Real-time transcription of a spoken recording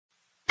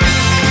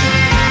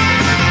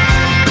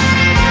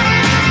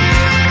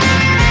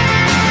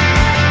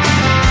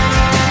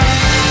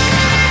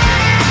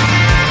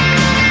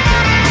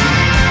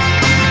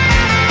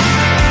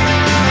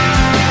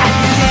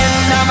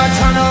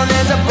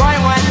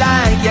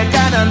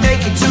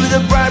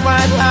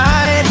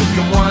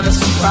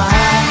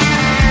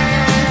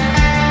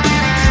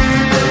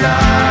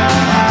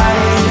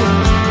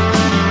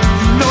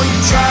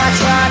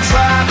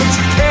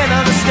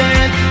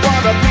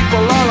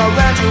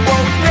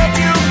let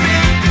you be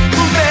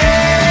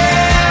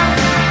man,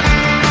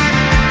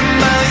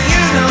 but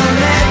you know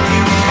that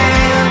you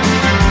can.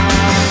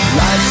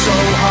 Life's so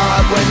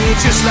hard when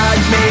you're just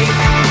like me,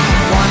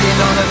 wanting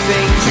all the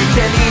things you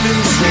can't even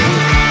see.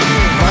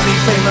 Money,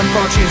 fame and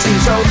fortune seem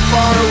so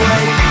far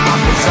away.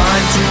 I'm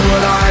resigned to a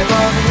life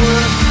of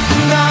work,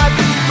 not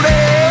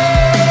play.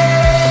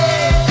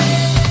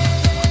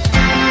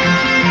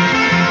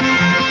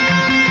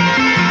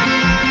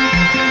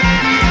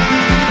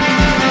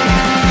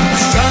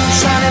 Sun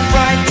shining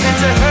bright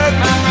tends to hurt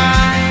my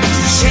mind.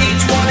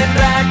 Shades worn in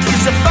black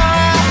is a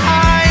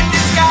fine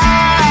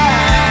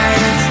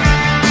disguise.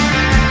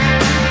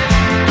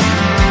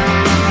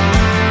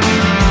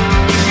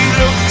 If you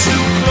look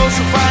too close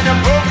you'll find a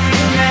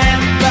broken man,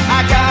 but I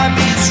gotta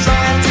be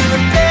strong to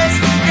the best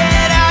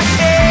that I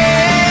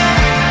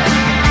can.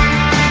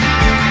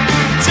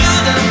 To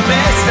the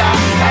best I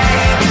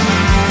can.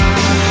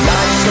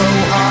 Life's so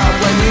hard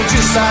when you're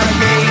just like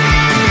me,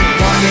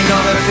 wanting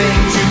all the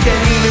things you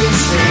can't even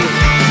see.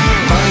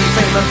 Money,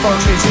 fame and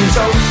fortune seem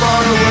so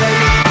far away.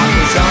 I'm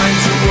resigned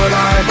to a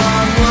life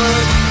on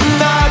work,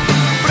 not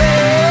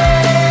play.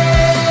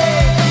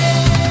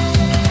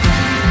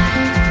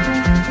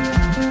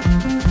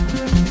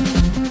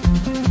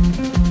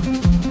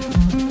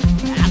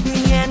 At the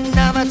end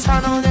of a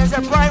tunnel there's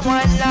a bright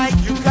white light.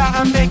 You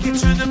gotta make it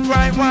to the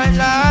bright white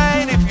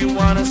light if you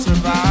wanna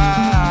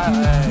survive.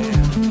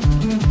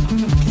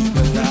 Keep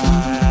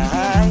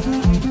alive.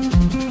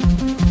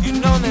 You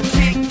know that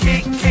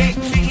kick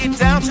it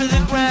down to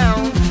the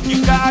ground. You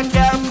gotta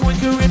get up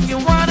quicker if you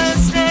wanna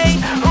stay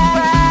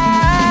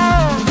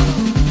around.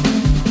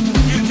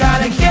 You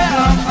gotta get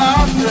up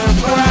off the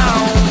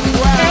ground.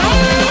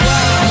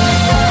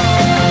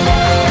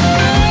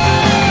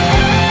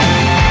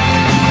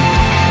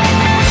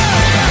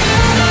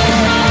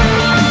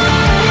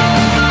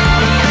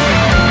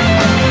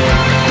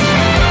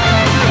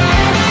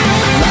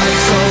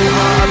 Life's so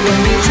hard when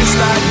you're just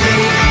like me,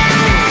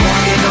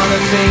 wanting all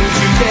the things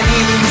you can't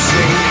even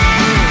see.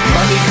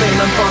 Money, fame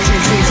and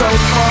fortune seem so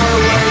far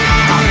away.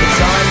 I'm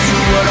resigned to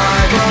what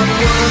I've on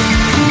work,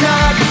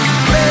 not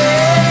play.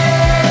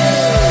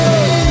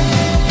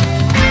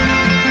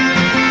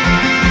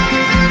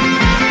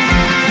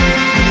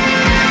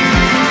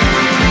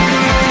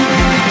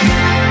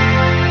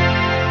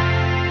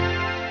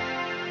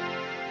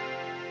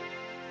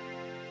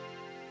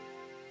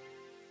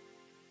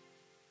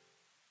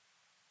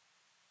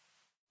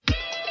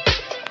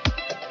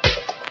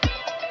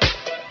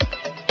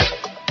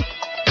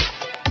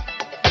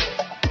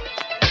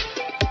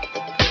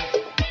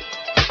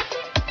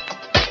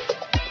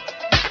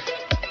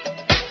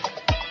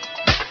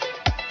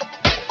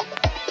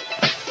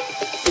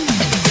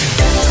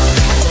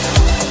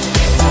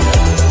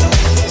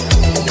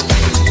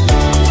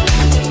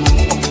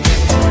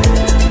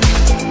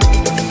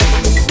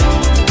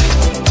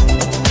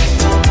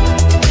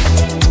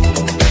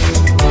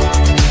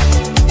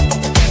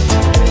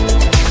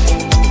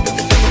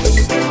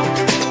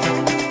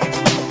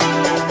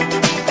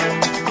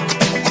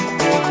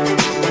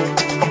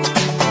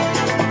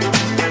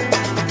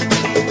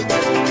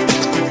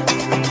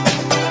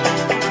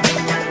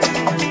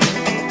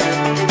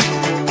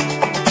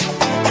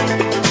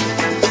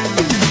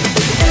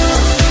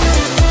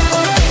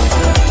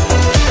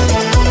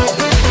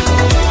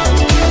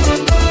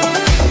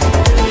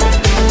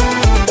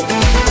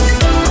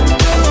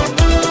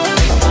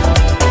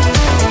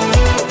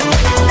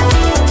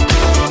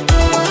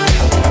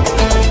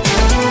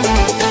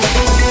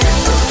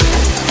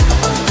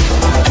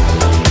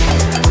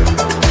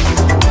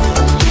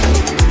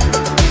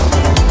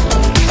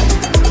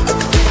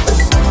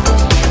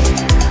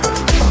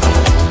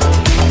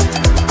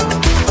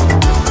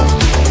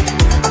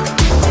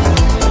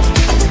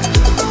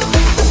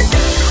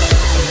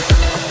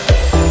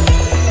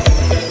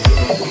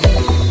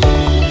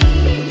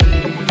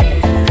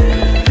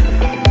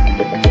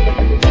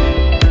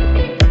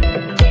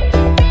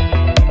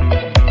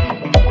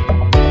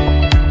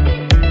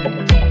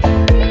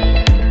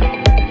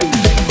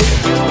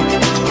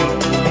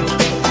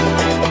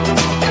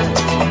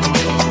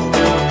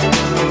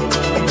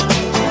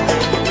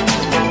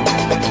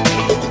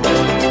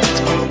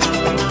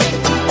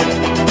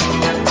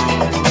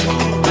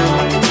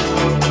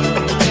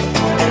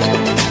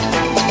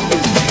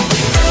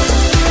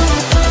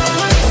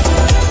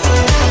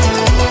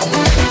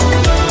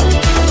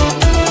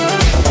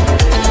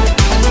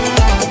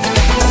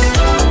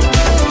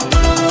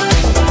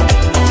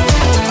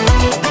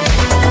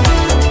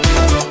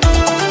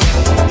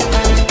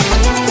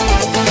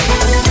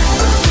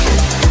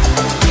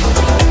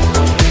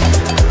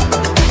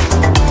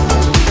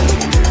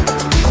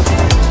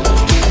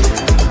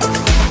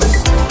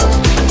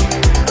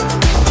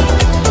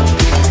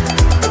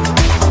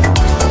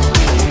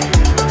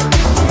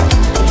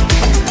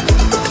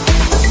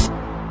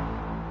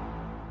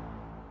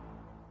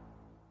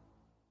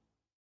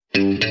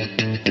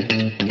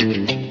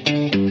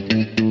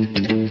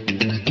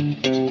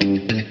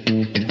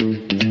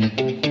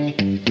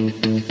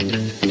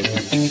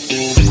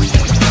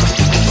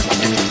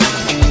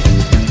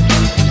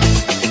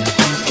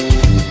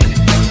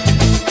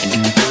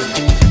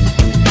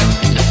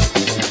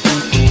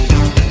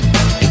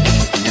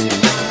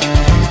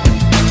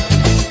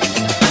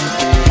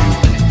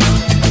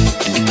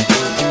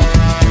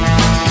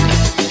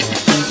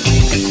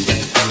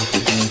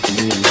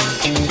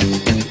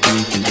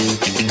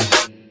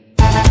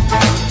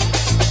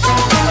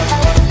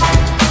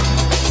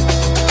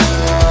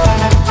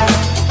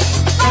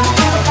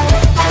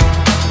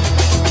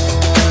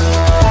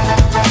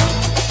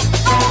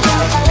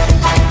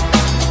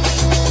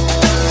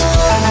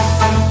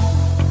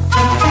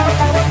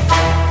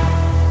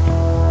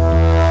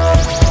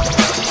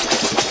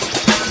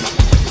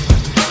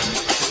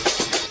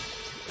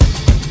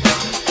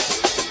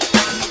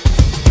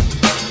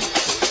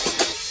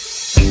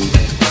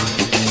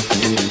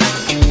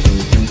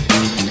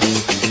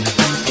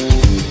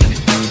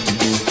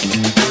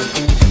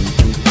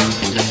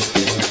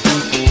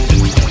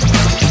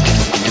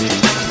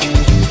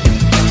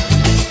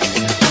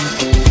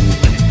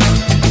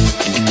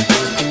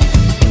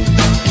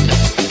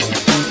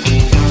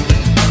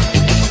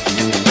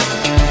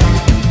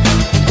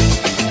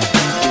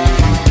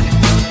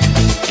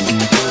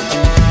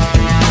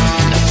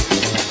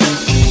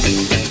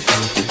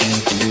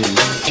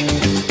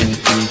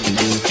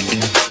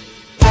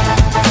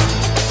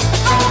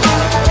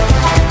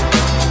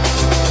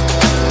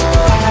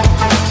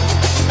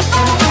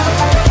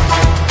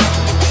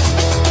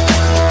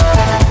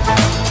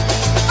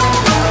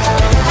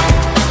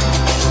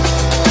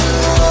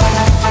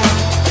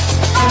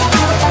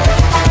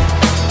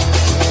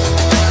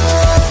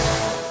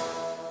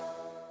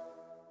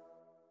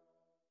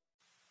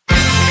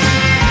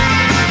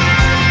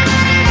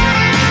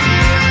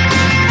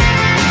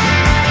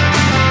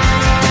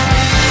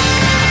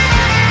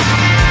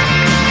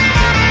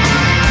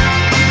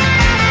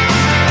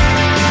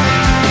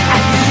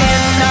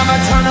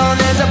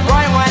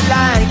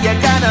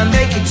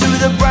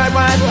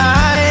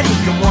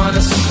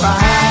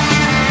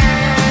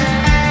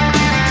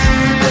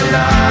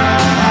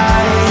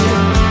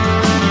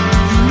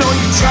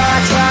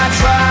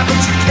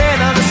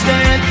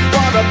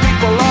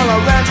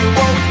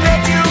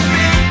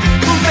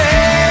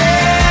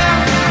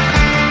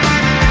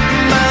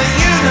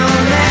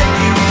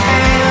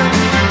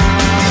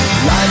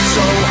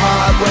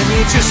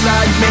 you're just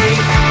like me,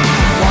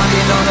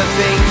 wanting all the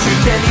things you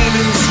can't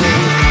even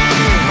see.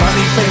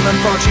 Money, fame and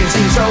fortune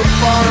seem so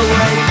far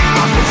away.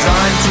 I'm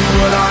resigned to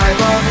a life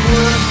of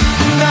work,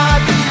 not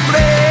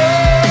play.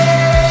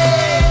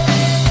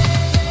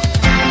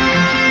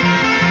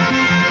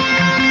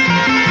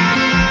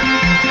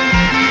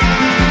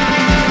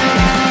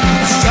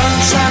 Sun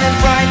shining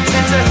bright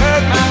tends to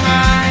hurt my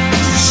eyes.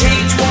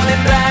 Shades worn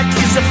in black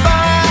is a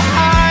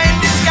fine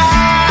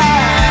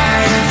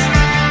disguise.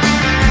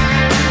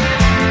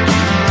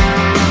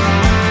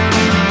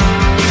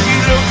 If you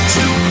look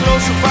too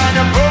close you'll find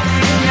a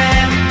broken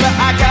man, but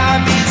I gotta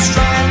be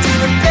strong and do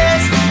the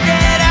best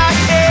that I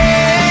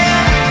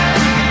can.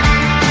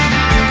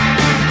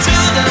 Do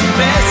the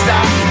best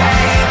I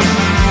can.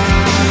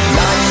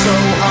 Life's so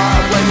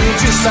hard when you're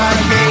just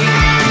like me,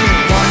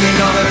 wanting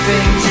all the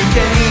things you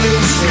can't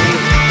even see.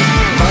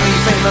 Money,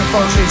 fame and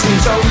fortune seem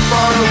so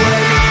far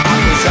away.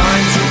 I'm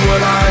resigned to a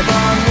life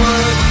on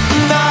work,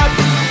 not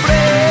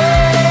play.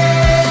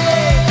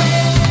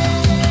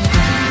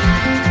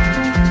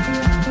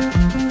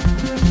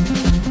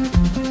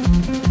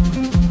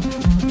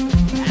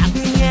 At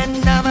the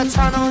end of a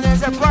tunnel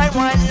there's a bright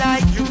white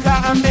light. You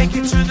gotta make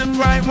it to the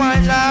bright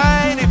white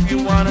light if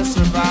you wanna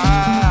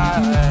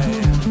survive.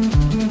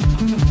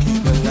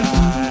 Keep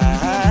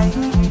alive.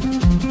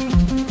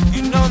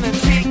 You know that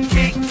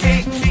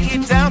kick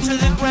it down to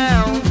the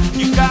ground.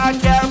 You gotta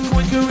get up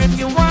quick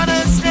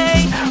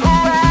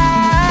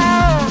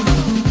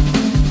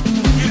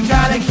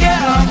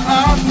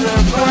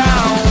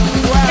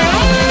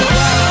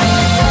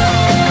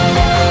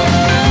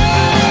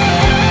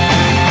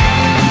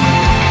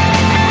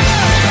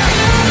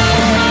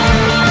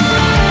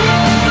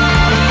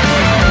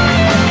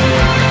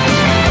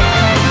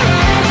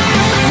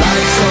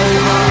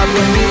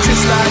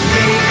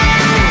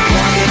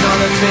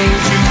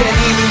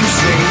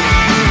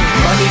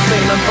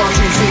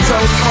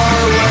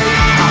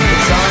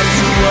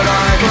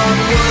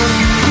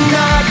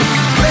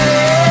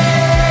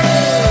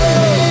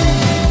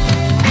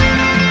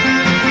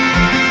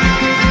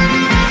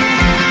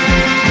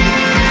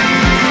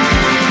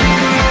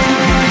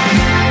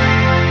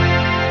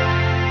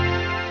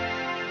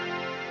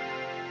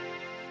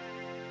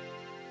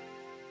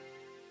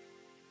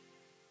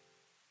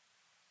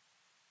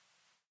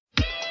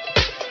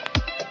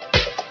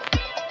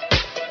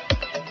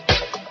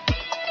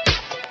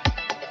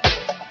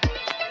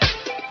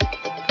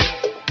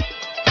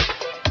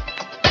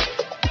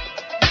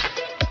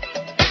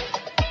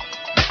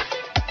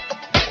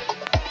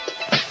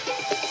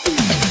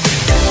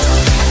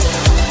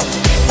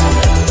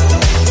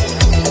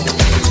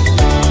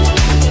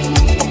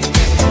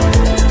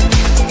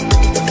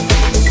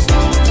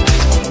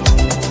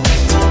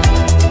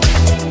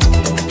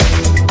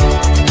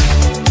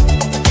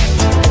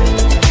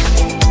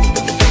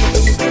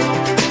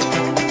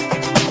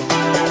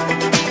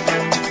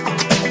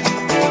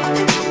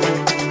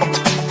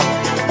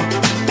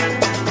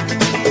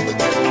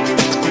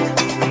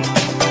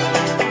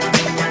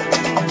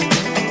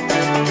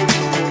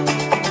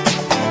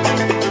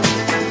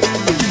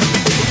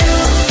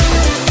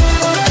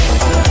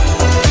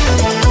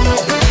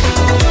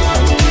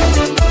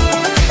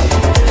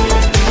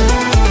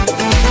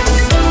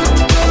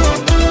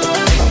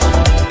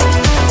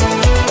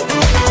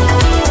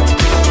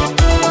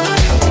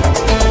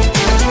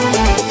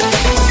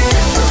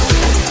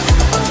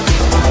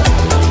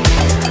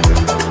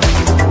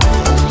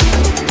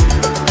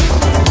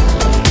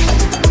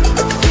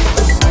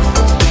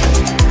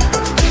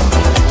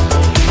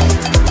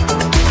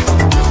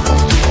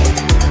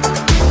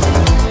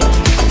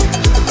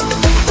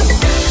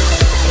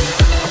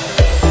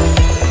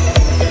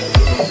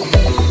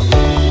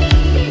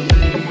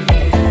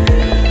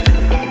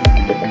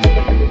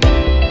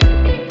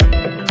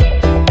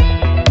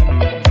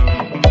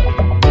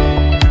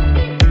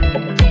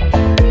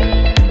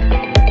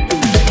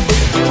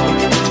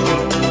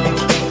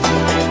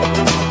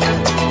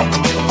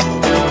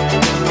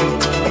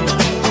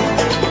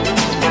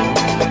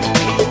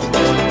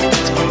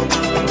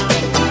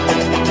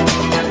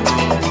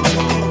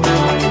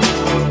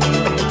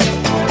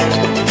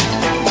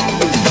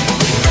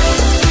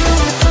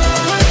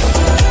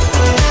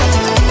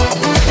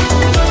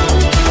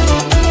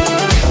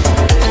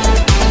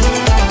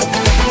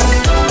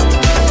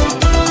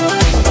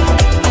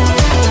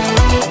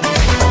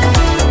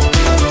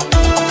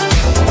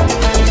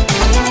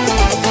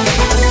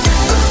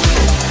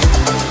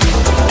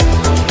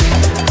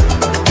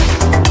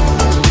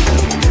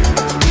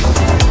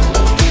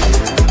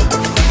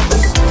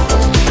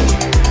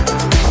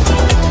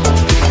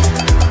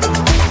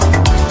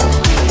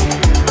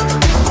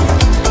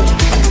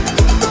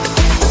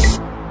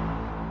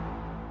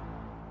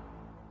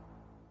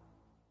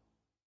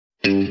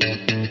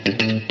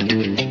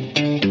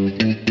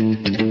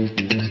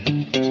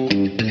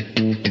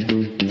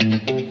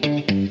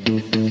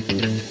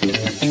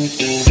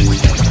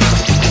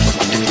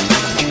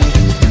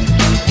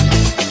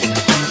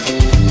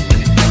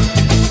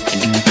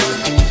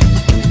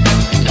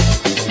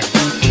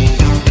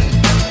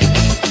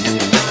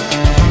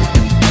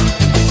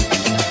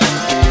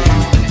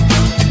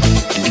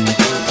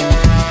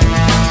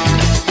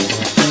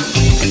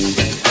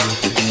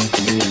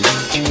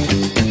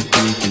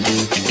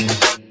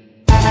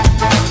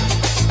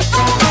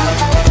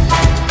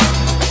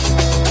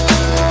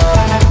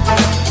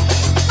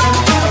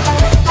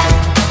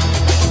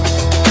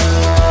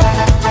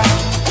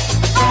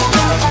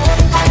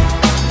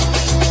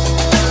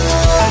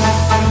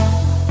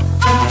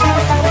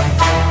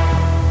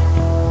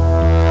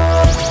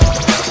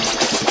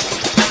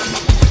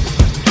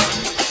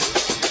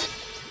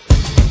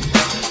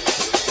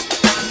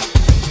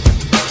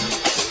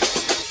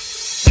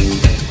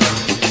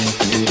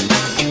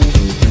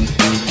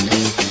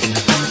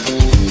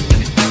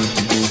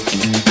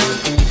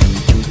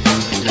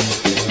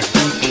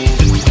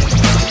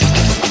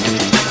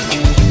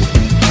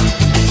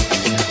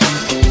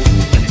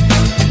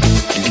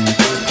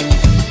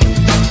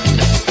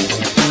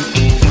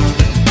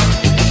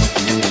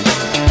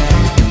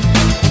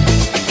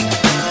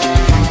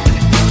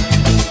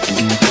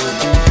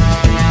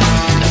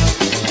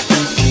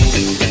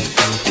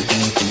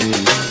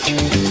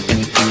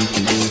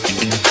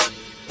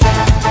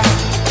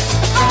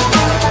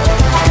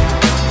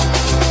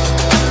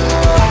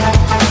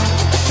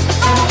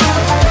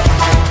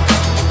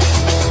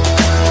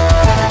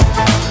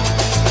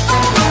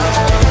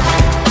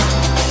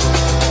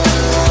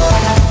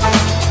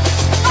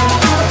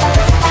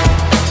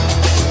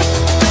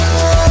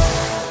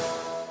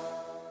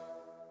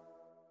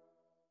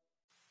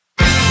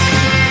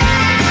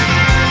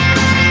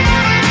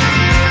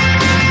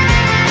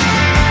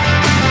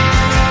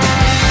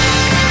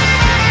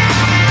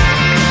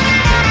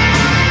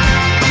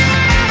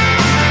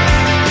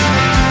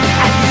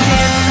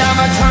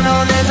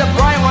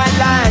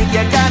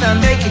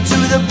it to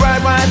the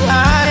bright white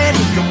line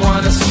if you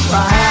wanna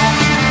survive.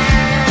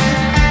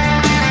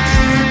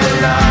 Keep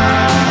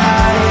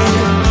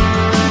alive.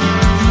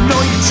 You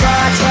know you try,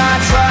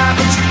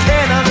 but you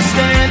can't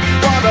understand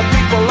why the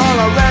people all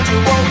around you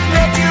won't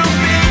let you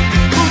be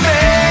who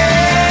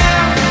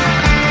man.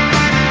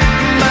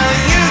 But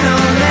you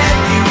know that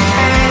you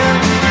can.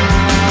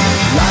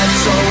 Life's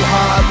so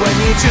hard when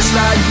you're just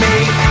like me,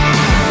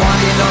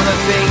 wanting all the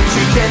things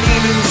you can't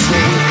even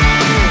see.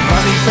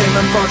 Money, fame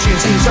and fortune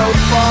seem so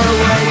far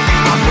away.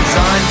 I'm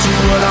resigned to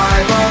a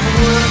life of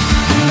work,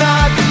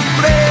 not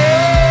play.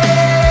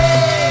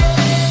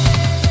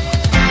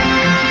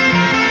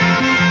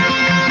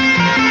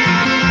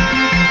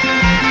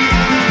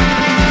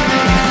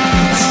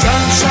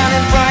 Sun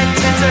shining bright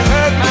tends to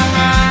hurt my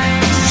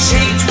eyes.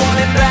 Shades worn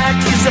in black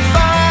is a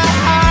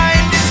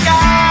fine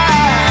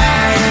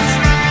disguise.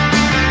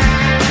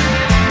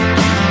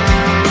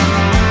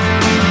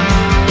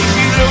 If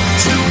you look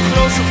too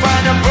close you'll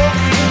find a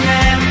broken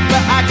man,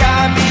 but I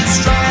gotta be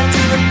strong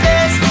to the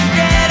best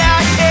that I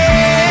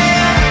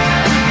can.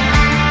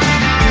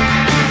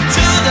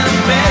 To the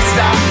best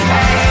I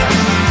can.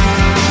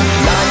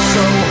 Life's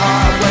so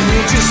hard when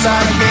you're just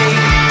like me,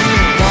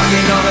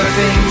 wanting all the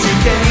things you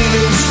can't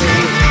even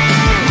see.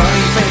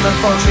 Money, fame and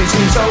fortune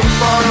seem so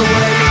far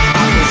away.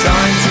 I'm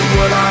resigned to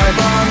a life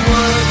on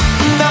work,